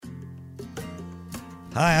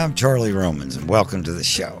Hi, I'm Charlie Romans, and welcome to the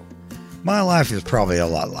show. My life is probably a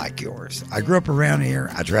lot like yours. I grew up around here,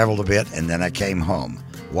 I traveled a bit, and then I came home.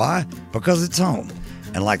 Why? Because it's home.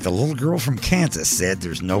 And like the little girl from Kansas said,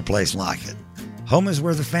 there's no place like it. Home is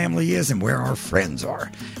where the family is and where our friends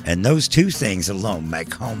are. And those two things alone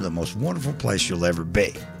make home the most wonderful place you'll ever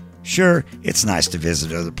be. Sure, it's nice to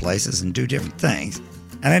visit other places and do different things.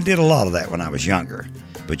 And I did a lot of that when I was younger.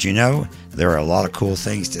 But you know, there are a lot of cool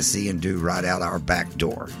things to see and do right out our back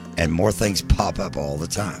door. And more things pop up all the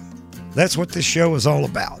time. That's what this show is all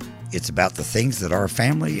about. It's about the things that our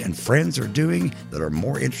family and friends are doing that are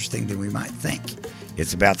more interesting than we might think.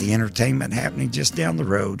 It's about the entertainment happening just down the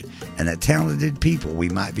road and the talented people we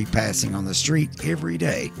might be passing on the street every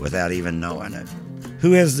day without even knowing it.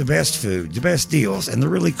 Who has the best food, the best deals, and the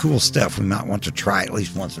really cool stuff we might want to try at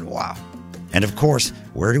least once in a while? And of course,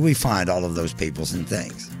 where do we find all of those peoples and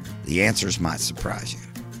things? The answers might surprise you.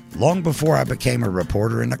 Long before I became a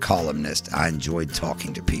reporter and a columnist, I enjoyed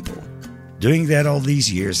talking to people. Doing that all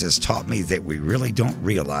these years has taught me that we really don't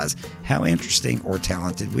realize how interesting or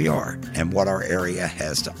talented we are and what our area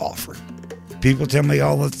has to offer. People tell me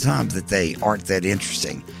all the time that they aren't that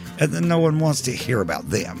interesting and that no one wants to hear about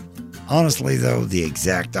them. Honestly, though, the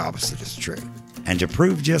exact opposite is true. And to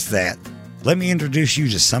prove just that, let me introduce you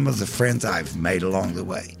to some of the friends I've made along the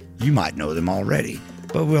way. You might know them already,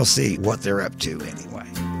 but we'll see what they're up to anyway.